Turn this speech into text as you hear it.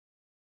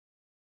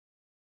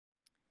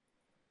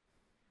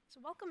So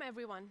welcome,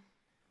 everyone.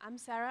 I'm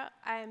Sarah.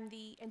 I'm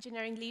the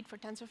engineering lead for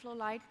TensorFlow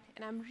Lite,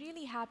 and I'm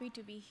really happy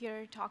to be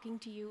here talking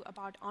to you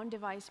about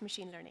on-device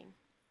machine learning.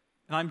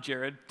 And I'm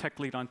Jared, tech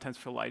lead on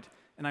TensorFlow Lite,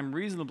 and I'm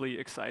reasonably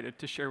excited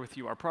to share with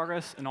you our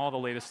progress and all the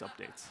latest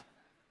updates.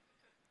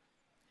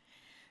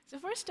 So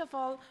first of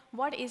all,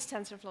 what is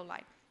TensorFlow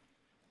Lite?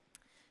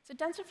 So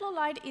TensorFlow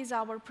Lite is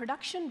our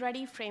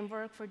production-ready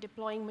framework for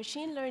deploying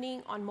machine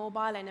learning on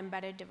mobile and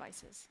embedded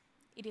devices.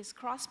 It is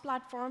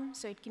cross-platform,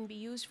 so it can be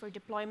used for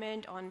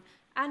deployment on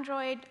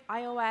Android,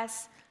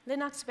 iOS,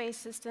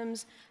 Linux-based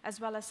systems, as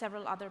well as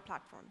several other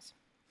platforms.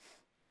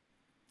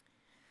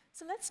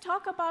 So let's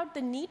talk about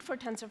the need for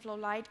TensorFlow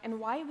Lite and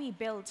why we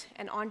built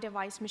an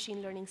on-device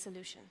machine learning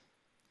solution.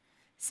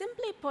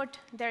 Simply put,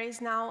 there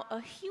is now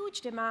a huge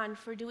demand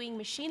for doing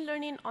machine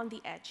learning on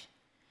the edge.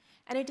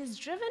 And it is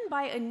driven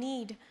by a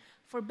need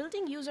for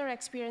building user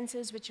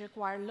experiences which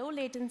require low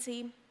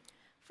latency.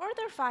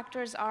 Further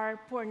factors are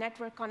poor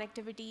network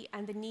connectivity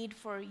and the need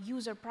for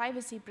user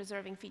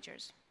privacy-preserving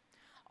features.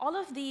 All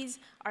of these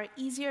are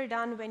easier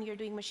done when you're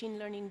doing machine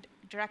learning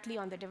directly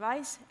on the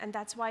device, and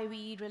that's why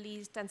we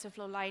released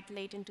TensorFlow Lite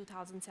late in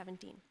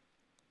 2017.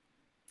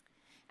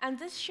 And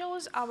this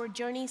shows our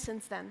journey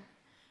since then.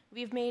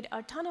 We've made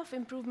a ton of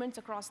improvements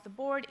across the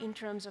board in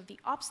terms of the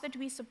ops that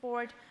we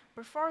support,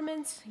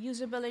 performance,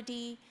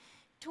 usability,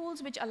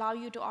 tools which allow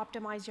you to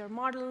optimize your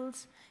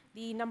models,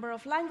 the number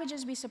of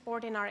languages we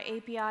support in our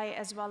API,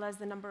 as well as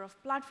the number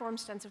of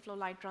platforms TensorFlow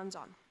Lite runs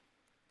on.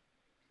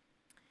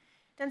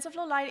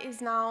 TensorFlow Lite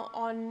is now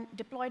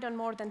deployed on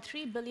more than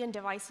 3 billion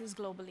devices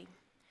globally.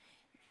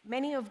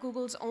 Many of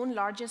Google's own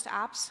largest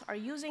apps are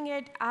using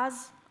it,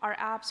 as are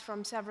apps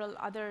from several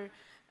other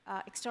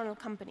external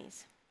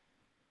companies.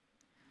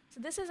 So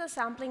this is a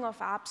sampling of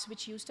apps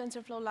which use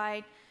TensorFlow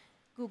Lite: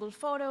 Google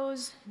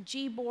Photos,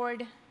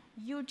 Gboard,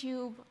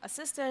 YouTube,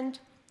 Assistant,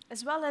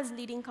 as well as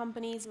leading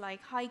companies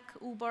like Hike,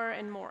 Uber,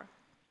 and more.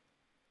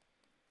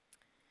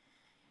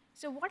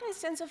 So what is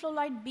TensorFlow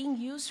Lite being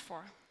used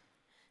for?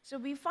 So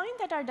we find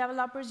that our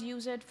developers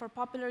use it for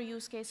popular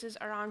use cases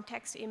around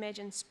text, image,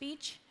 and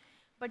speech,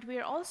 but we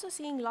are also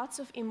seeing lots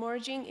of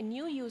emerging and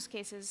new use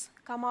cases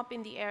come up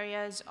in the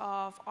areas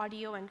of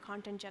audio and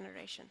content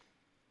generation.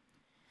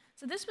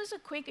 So this was a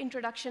quick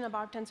introduction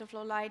about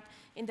TensorFlow Lite.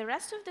 In the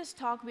rest of this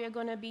talk, we are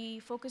going to be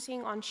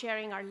focusing on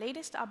sharing our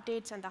latest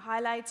updates and the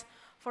highlights.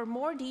 For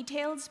more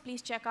details,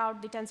 please check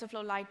out the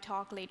TensorFlow Lite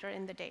talk later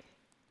in the day.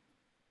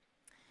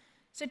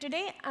 So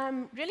today,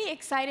 I'm really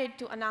excited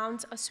to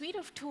announce a suite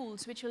of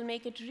tools which will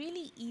make it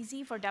really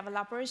easy for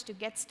developers to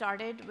get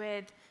started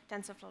with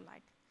TensorFlow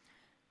Lite.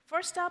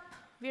 First up,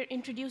 we're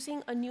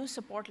introducing a new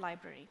support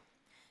library.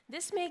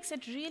 This makes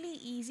it really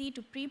easy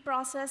to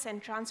pre-process and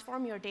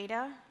transform your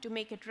data to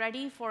make it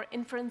ready for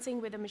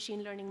inferencing with a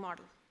machine learning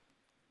model.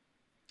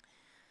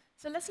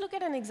 So let's look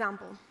at an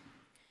example.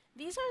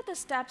 These are the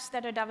steps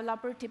that a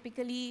developer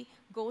typically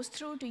goes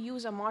through to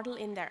use a model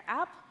in their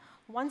app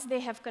once they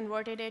have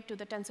converted it to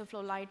the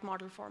TensorFlow Lite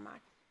model format.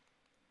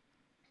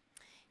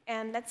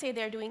 And let's say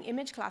they're doing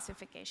image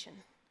classification.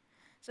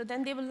 So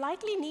then they will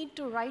likely need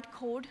to write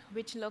code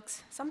which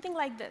looks something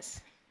like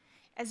this.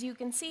 As you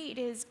can see, it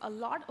is a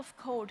lot of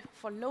code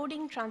for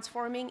loading,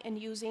 transforming, and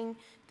using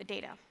the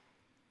data.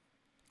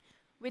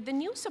 With the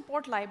new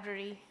support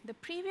library, the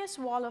previous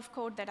wall of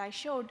code that I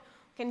showed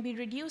can be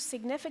reduced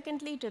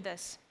significantly to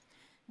this.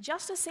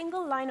 Just a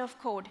single line of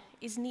code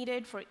is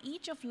needed for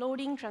each of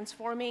loading,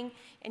 transforming,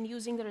 and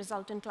using the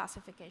resultant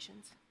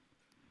classifications.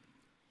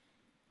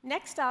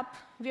 Next up,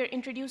 we are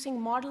introducing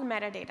model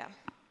metadata.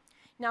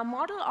 Now,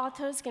 model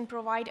authors can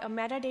provide a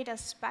metadata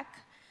spec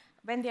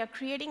when they are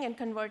creating and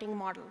converting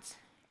models.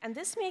 And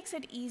this makes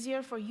it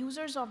easier for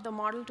users of the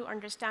model to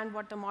understand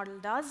what the model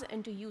does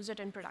and to use it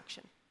in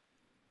production.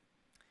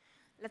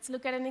 Let's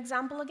look at an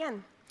example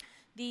again.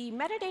 The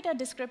metadata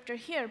descriptor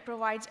here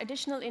provides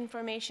additional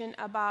information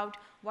about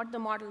what the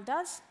model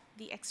does,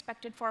 the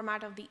expected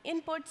format of the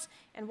inputs,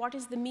 and what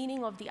is the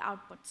meaning of the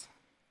outputs.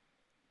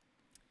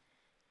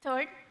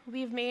 Third,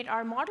 we've made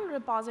our model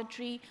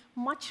repository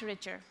much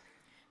richer.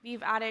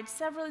 We've added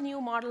several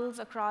new models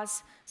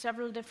across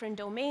several different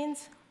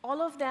domains. All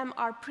of them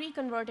are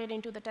pre-converted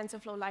into the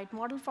TensorFlow Lite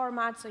model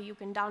format, so you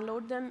can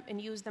download them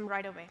and use them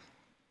right away.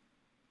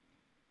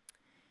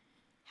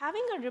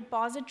 Having a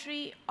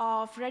repository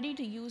of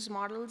ready-to-use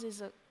models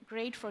is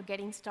great for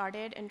getting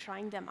started and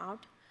trying them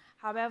out.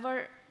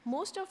 However,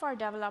 most of our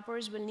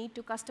developers will need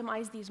to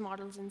customize these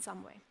models in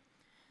some way,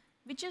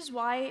 which is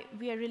why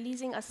we are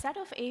releasing a set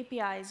of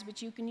APIs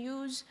which you can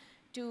use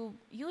to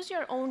use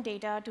your own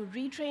data to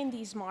retrain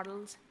these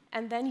models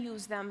and then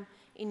use them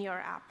in your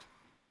app.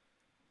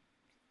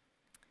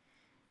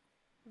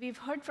 We've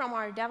heard from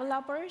our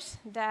developers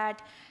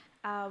that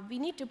we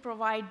need to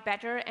provide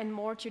better and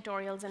more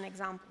tutorials and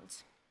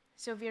examples.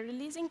 So we're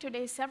releasing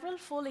today several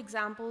full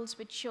examples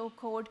which show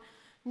code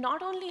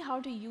not only how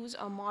to use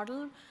a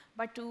model,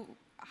 but to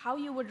how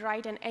you would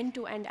write an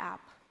end-to-end app.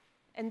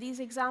 And these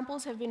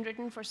examples have been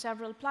written for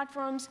several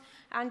platforms: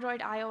 Android,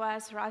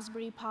 iOS,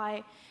 Raspberry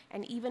Pi,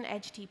 and even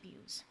Edge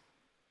TPUs.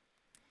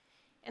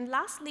 And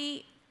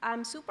lastly,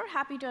 I'm super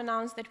happy to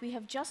announce that we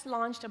have just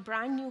launched a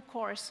brand new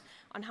course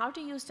on how to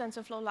use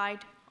TensorFlow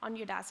Lite on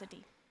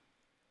Udacity.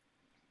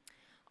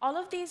 All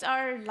of these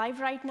are live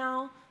right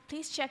now.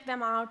 Please check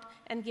them out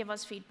and give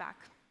us feedback.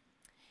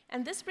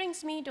 And this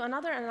brings me to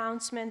another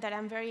announcement that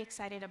I'm very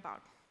excited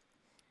about.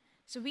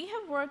 So we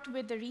have worked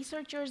with the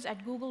researchers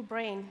at Google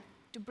Brain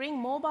to bring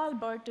mobile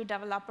BERT to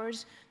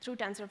developers through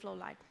TensorFlow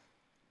Lite.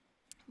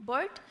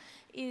 BERT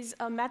is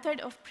a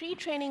method of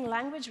pre-training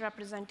language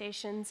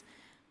representations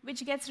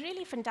which gets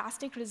really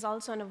fantastic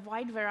results on a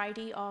wide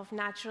variety of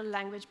natural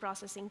language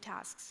processing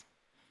tasks.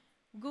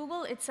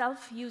 Google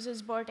itself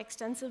uses BERT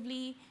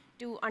extensively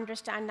to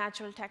understand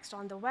natural text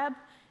on the web,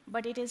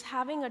 but it is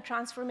having a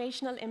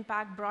transformational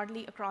impact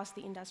broadly across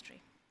the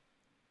industry.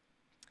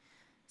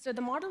 So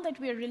the model that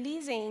we're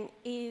releasing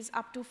is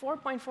up to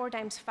 4.4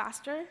 times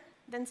faster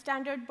than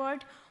standard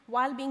BERT,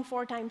 while being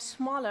 4 times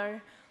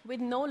smaller with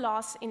no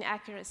loss in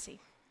accuracy.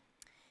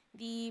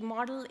 The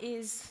model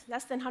is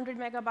less than 100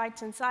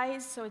 megabytes in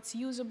size, so it's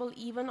usable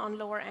even on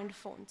lower-end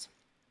phones.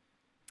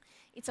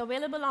 It's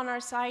available on our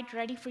site,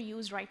 ready for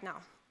use right now.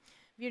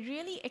 We're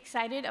really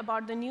excited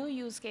about the new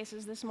use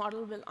cases this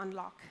model will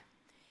unlock.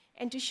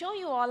 And to show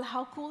you all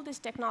how cool this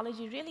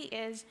technology really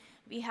is,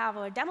 we have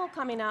a demo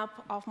coming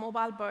up of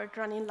mobile BERT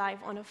running live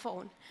on a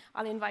phone.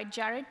 I'll invite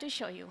Jared to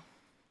show you.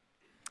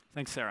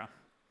 Thanks, Sarah.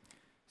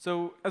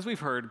 So as we've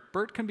heard,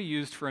 BERT can be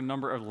used for a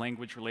number of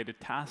language-related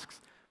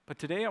tasks, but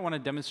today I want to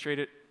demonstrate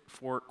it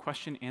for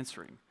question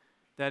answering.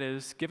 That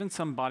is, given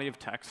some body of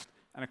text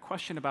and a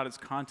question about its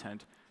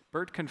content,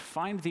 BERT can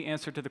find the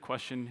answer to the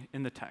question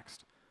in the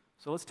text.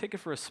 So let's take it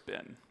for a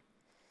spin.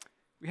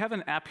 We have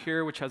an app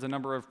here which has a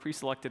number of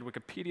pre-selected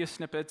Wikipedia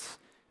snippets,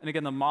 and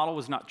again, the model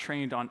was not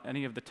trained on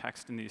any of the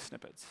text in these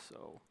snippets.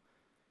 So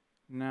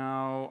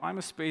now, I'm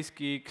a space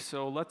geek,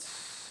 so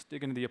let's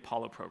dig into the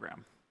Apollo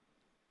program.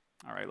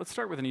 All right, let's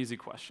start with an easy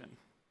question.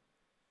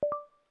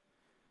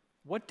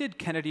 What did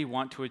Kennedy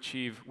want to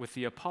achieve with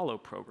the Apollo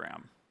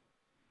program?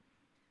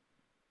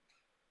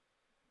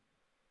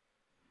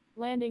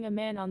 Landing a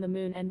man on the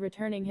moon and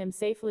returning him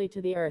safely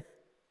to the Earth.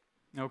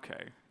 OK,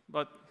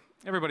 but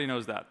everybody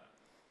knows that.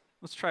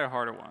 Let's try a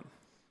harder one.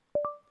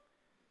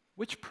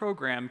 Which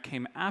program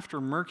came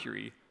after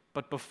Mercury,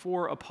 but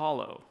before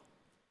Apollo?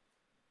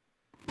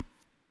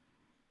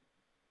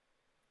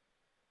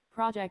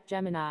 Project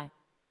Gemini.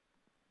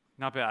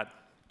 Not bad.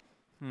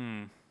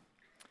 All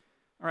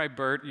right,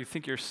 Bert, you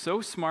think you're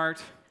so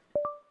smart.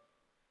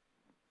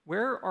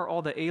 Where are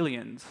all the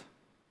aliens?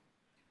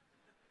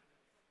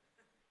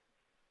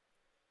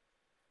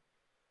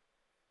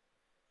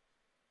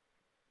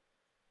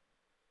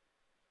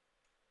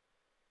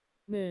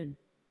 Moon.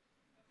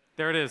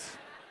 There it is.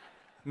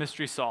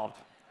 Mystery solved.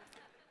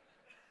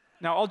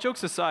 Now, all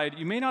jokes aside,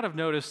 you may not have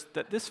noticed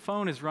that this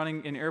phone is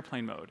running in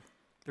airplane mode.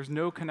 There's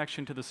no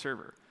connection to the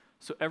server.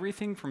 So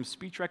everything from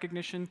speech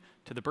recognition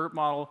to the BERT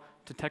model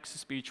to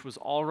text-to-speech was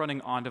all running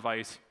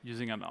on-device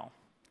using ML.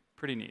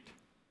 Pretty neat.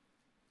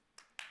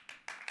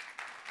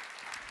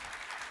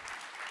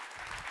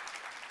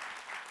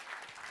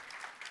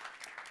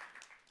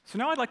 So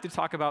now I'd like to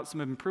talk about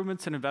some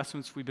improvements and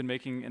investments we've been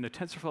making in the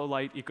TensorFlow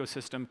Lite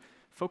ecosystem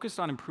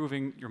focused on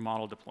improving your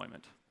model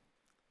deployment.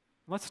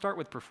 Let's start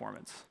with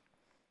performance.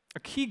 A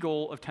key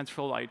goal of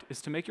TensorFlow Lite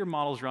is to make your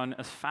models run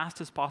as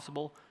fast as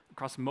possible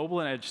across mobile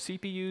and edge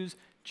CPUs,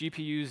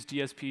 GPUs,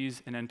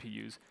 DSPs, and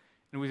NPUs.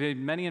 And we've made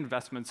many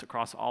investments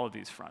across all of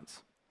these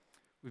fronts.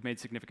 We've made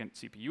significant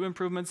CPU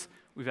improvements.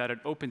 We've added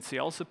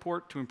OpenCL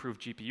support to improve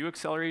GPU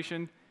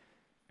acceleration.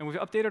 And we've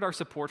updated our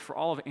support for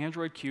all of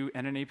Android Q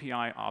and an API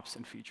ops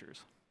and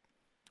features.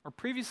 Our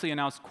previously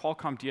announced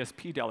Qualcomm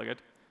DSP delegate,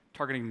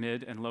 targeting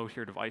mid and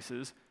low-tier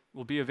devices,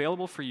 will be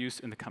available for use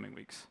in the coming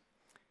weeks.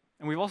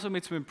 And we've also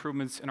made some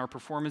improvements in our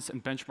performance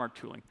and benchmark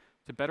tooling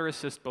to better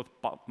assist both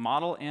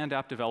model and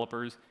app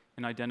developers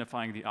in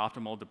identifying the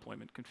optimal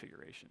deployment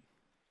configuration.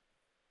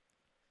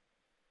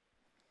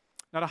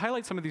 Now, to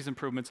highlight some of these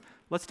improvements,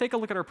 let's take a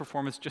look at our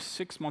performance just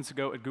 6 months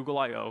ago at Google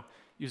I/O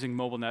using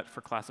MobileNet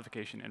for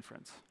classification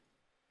inference.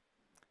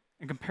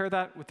 And compare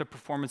that with the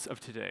performance of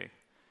today.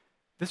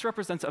 This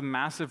represents a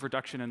massive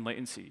reduction in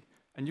latency,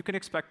 and you can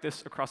expect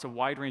this across a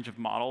wide range of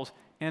models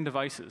and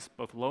devices,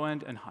 both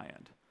low-end and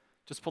high-end.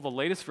 Just pull the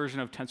latest version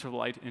of TensorFlow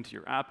Lite into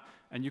your app,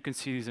 and you can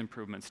see these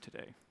improvements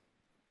today.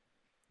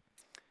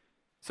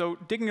 So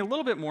digging a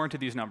little bit more into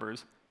these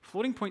numbers,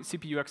 floating point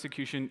CPU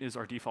execution is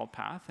our default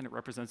path, and it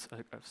represents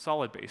a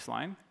solid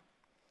baseline.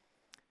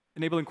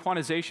 Enabling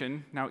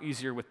quantization, now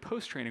easier with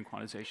post-training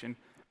quantization,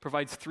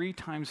 provides 3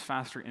 times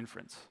faster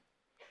inference.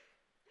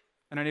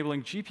 And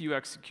enabling GPU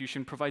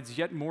execution provides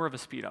yet more of a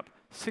speedup,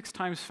 6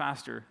 times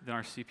faster than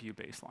our CPU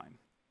baseline.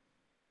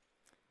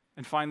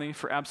 And finally,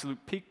 for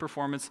absolute peak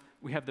performance,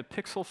 we have the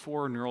Pixel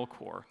 4 neural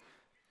core,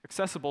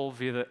 accessible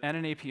via the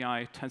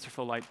NNAPI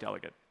TensorFlow Lite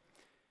delegate.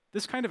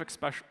 This kind of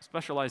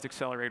specialized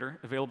accelerator,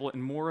 available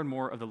in more and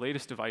more of the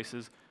latest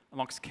devices,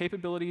 unlocks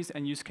capabilities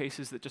and use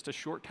cases that just a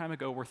short time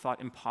ago were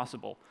thought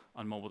impossible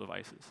on mobile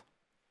devices.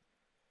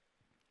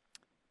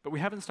 But we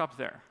haven't stopped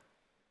there.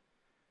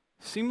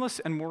 seamless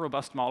and more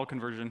robust model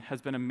conversion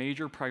has been a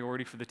major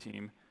priority for the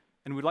team,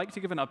 and we'd like to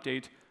give an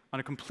update on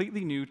a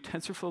completely new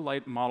TensorFlow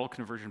Lite model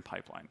conversion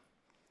pipeline.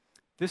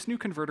 This new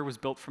converter was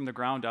built from the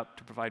ground up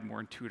to provide more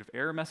intuitive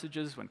error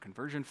messages when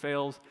conversion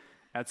fails,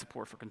 add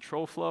support for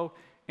control flow,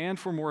 and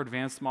for more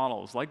advanced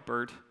models like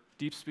BERT,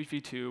 Deep Speech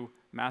v2,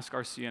 Mask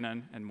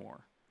RCNN, and more.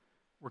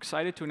 We're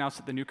excited to announce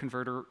that the new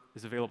converter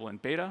is available in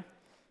beta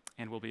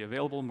and will be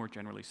available more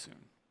generally soon.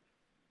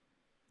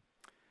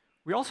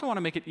 We also want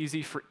to make it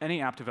easy for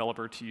any app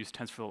developer to use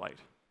TensorFlow Lite.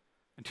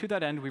 And to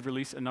that end, we've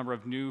released a number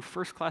of new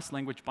first-class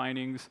language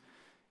bindings,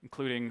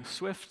 including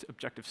Swift,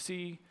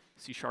 Objective-C,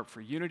 C#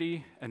 for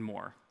Unity, and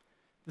more.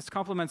 This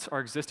complements our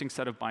existing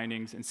set of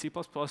bindings in C++,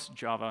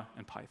 Java,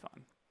 and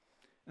Python.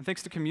 And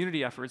thanks to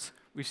community efforts,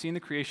 we've seen the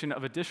creation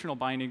of additional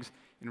bindings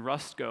in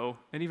Rust, Go,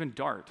 and even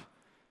Dart.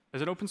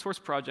 As an open source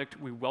project,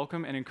 we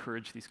welcome and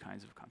encourage these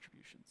kinds of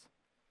contributions.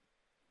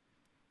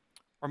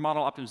 Our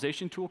model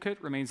optimization toolkit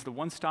remains the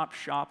one-stop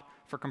shop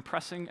for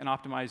compressing and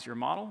optimize your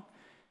model.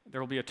 There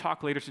will be a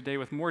talk later today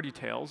with more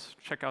details.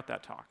 Check out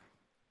that talk.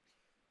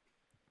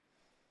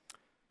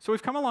 So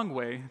we've come a long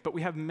way, but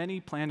we have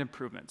many planned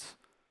improvements.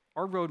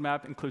 Our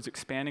roadmap includes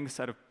expanding the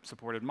set of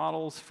supported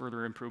models,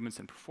 further improvements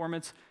in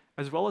performance,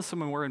 as well as some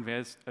more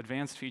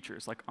advanced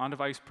features like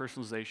on-device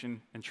personalization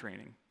and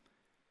training.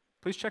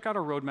 Please check out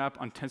our roadmap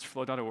on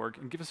tensorflow.org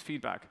and give us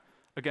feedback.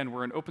 Again,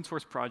 we're an open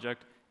source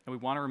project, and we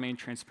want to remain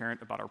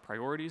transparent about our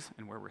priorities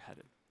and where we're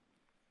headed.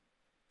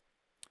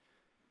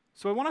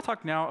 So I want to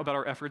talk now about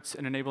our efforts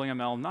in enabling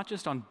ML not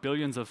just on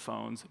billions of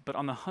phones, but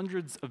on the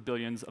hundreds of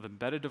billions of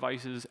embedded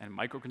devices and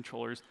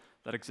microcontrollers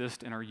that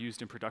exist and are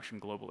used in production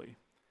globally.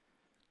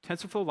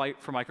 TensorFlow Lite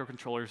for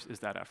microcontrollers is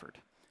that effort.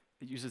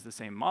 It uses the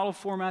same model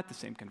format, the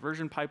same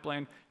conversion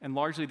pipeline, and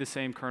largely the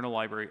same kernel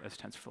library as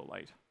TensorFlow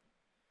Lite.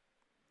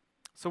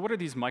 So what are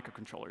these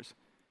microcontrollers?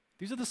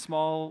 These are the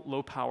small,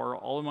 low-power,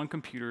 all-in-one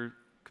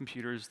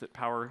computers that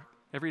power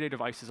everyday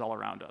devices all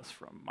around us,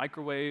 from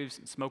microwaves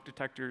and smoke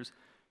detectors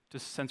to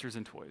sensors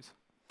and toys.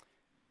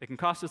 They can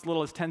cost as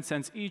little as 10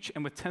 cents each,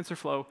 and with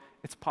TensorFlow,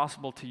 it's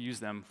possible to use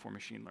them for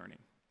machine learning.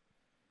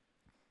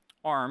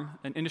 ARM,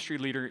 an industry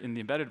leader in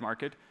the embedded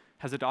market,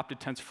 has adopted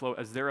TensorFlow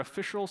as their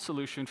official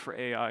solution for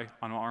AI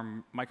on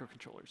ARM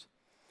microcontrollers.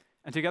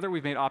 And together,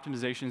 we've made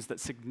optimizations that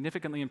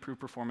significantly improve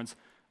performance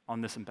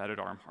on this embedded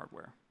ARM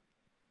hardware.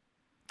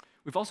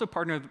 We've also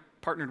partnered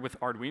with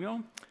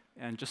Arduino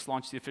and just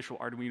launched the official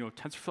Arduino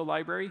TensorFlow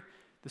library.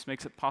 This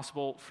makes it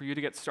possible for you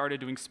to get started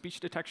doing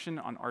speech detection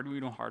on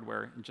Arduino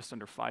hardware in just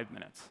under 5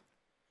 minutes.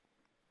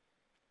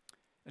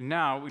 And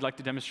now, we'd like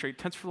to demonstrate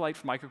TensorFlow Lite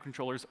for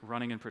microcontrollers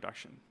running in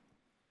production.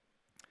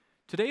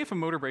 Today, if a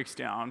motor breaks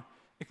down,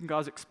 it can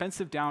cause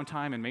expensive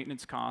downtime and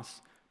maintenance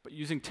costs, but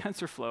using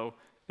TensorFlow,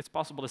 it's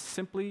possible to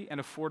simply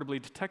and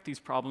affordably detect these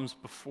problems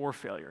before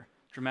failure,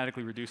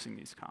 dramatically reducing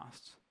these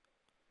costs.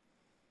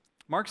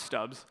 Mark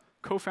Stubbs,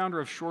 co-founder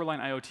of Shoreline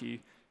IoT,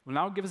 will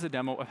now give us a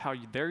demo of how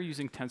they're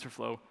using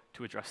TensorFlow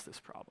to address this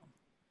problem.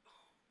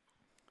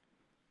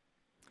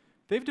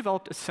 They've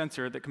developed a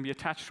sensor that can be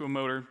attached to a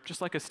motor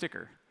just like a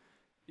sticker.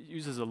 It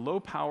uses a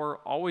low-power,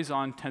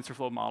 always-on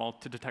TensorFlow model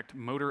to detect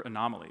motor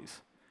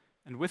anomalies.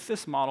 And with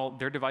this model,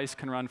 their device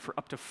can run for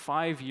up to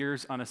 5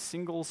 years on a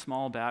single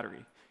small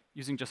battery,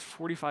 using just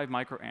 45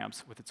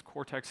 microamps with its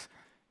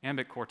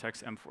Ambit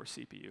Cortex M4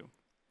 CPU.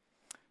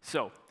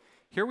 So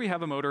here we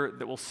have a motor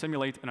that will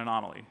simulate an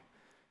anomaly.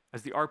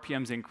 As the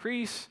RPMs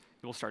increase,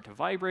 it will start to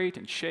vibrate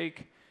and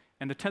shake,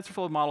 and the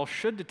TensorFlow model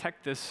should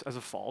detect this as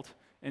a fault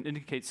and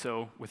indicate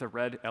so with a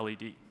red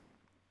LED.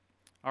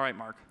 All right,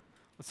 Mark,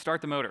 let's start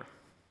the motor.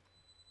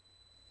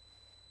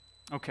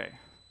 OK,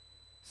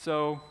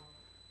 so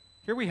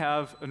here we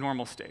have a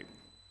normal state.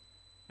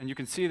 And you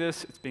can see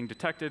this, it's being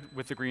detected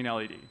with the green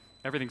LED.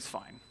 Everything's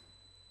fine.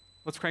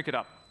 Let's crank it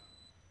up.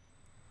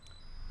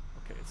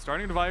 OK, it's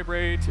starting to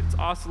vibrate, it's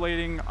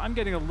oscillating. I'm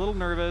getting a little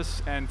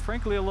nervous and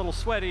frankly a little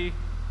sweaty.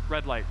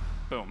 Red light,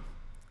 boom.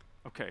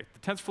 OK, the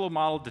TensorFlow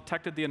model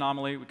detected the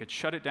anomaly. We could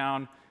shut it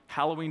down.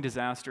 Halloween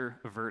disaster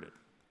averted.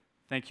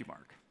 Thank you,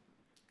 Mark.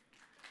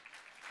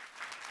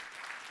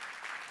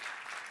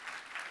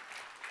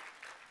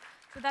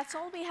 So that's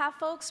all we have,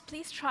 folks.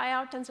 Please try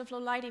out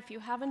TensorFlow Lite if you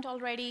haven't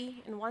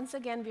already. And once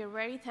again, we are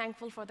very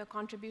thankful for the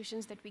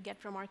contributions that we get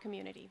from our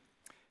community.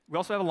 We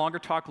also have a longer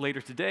talk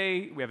later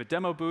today. We have a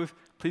demo booth.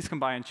 Please come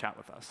by and chat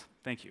with us.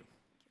 Thank you.